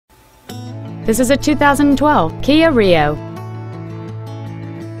This is a 2012 Kia Rio.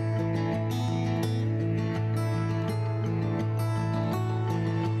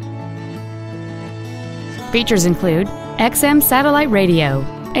 Features include XM satellite radio,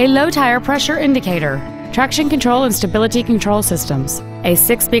 a low tire pressure indicator, traction control and stability control systems, a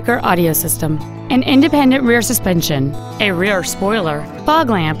 6-speaker audio system, an independent rear suspension, a rear spoiler, fog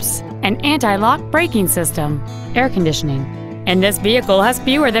lamps, an anti-lock braking system, air conditioning, and this vehicle has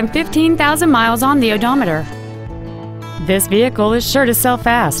fewer than 15,000 miles on the odometer. This vehicle is sure to sell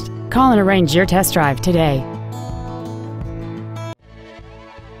fast. Call and arrange your test drive today.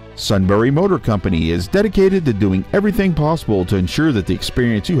 Sunbury Motor Company is dedicated to doing everything possible to ensure that the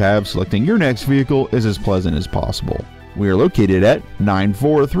experience you have selecting your next vehicle is as pleasant as possible. We are located at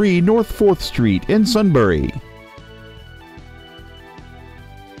 943 North 4th Street in Sunbury.